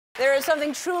There is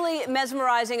something truly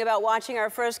mesmerizing about watching our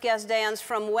first guest dance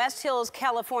from West Hills,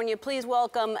 California. Please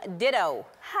welcome Dytto.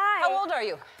 Hi. How old are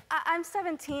you? I'm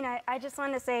 17. I just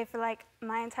wanted to say for like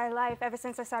my entire life, ever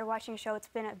since I started watching your show, it's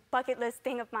been a bucket list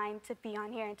thing of mine to be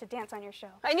on here and to dance on your show.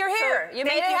 And you're here. So you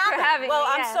made it happen. Thank you for having well,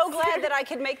 me, I'm yes. so glad that I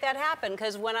could make that happen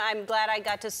because I'm glad I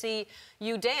got to see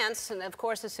you dance. And of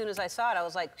course, as soon as I saw it, I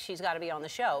was like, she's got to be on the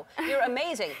show. You're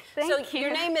amazing. Thank you.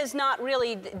 Your name is not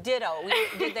really Dytto.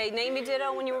 Did they name you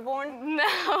Dytto when you were born?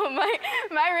 No,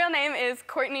 my real name is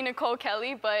Courtney Nicole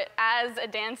Kelly, but as a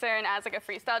dancer and as like a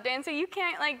freestyle dancer, you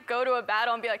can't like go to a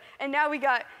battle and be like, and now we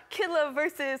got Killa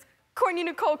versus Courtney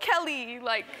Nicole Kelly.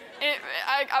 Like,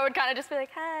 I would kind of just be like,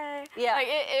 hi. Yeah. Like,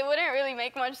 it wouldn't really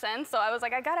make much sense, so I was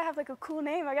like, I gotta have like a cool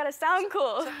name, I gotta sound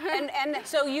cool. And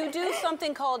so you do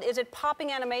something called, is it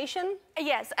popping animation?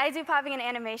 Yes, I do popping and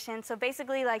animation. So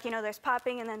basically, like, you know, there's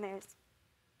popping and then there's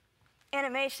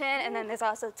animation, and then there's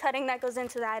also tutting that goes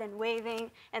into that and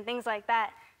waving and things like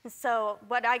that. So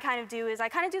what I kind of do is I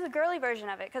kind of do the girly version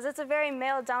of it because it's a very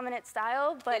male-dominant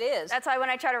style. But it is. That's why when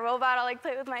I try to robot, I'll like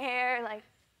play with my hair, like,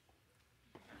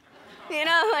 you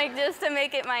know, like just to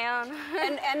make it my own.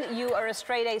 And you are a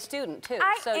straight A student too.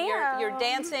 I so am. You're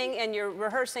dancing and you're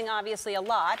rehearsing obviously a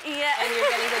lot. Yeah. And you're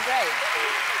getting good grades.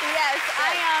 Yes,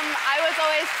 I was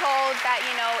always told that,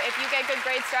 you know, if you get good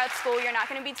grades throughout school, you're not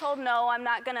going to be told no. I'm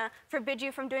not going to forbid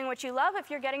you from doing what you love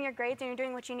if you're getting your grades and you're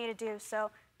doing what you need to do.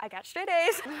 So I got straight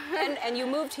A's. And you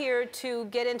moved here to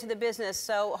get into the business,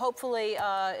 so hopefully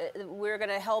we're going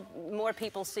to help more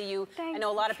people see you. I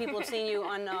know a lot of people have seen you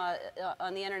on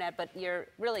the internet, but you're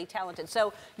really talented.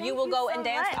 So you will go and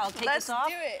dance. I'll take this off.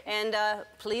 Let's do it. And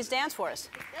please dance for us.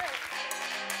 Yes.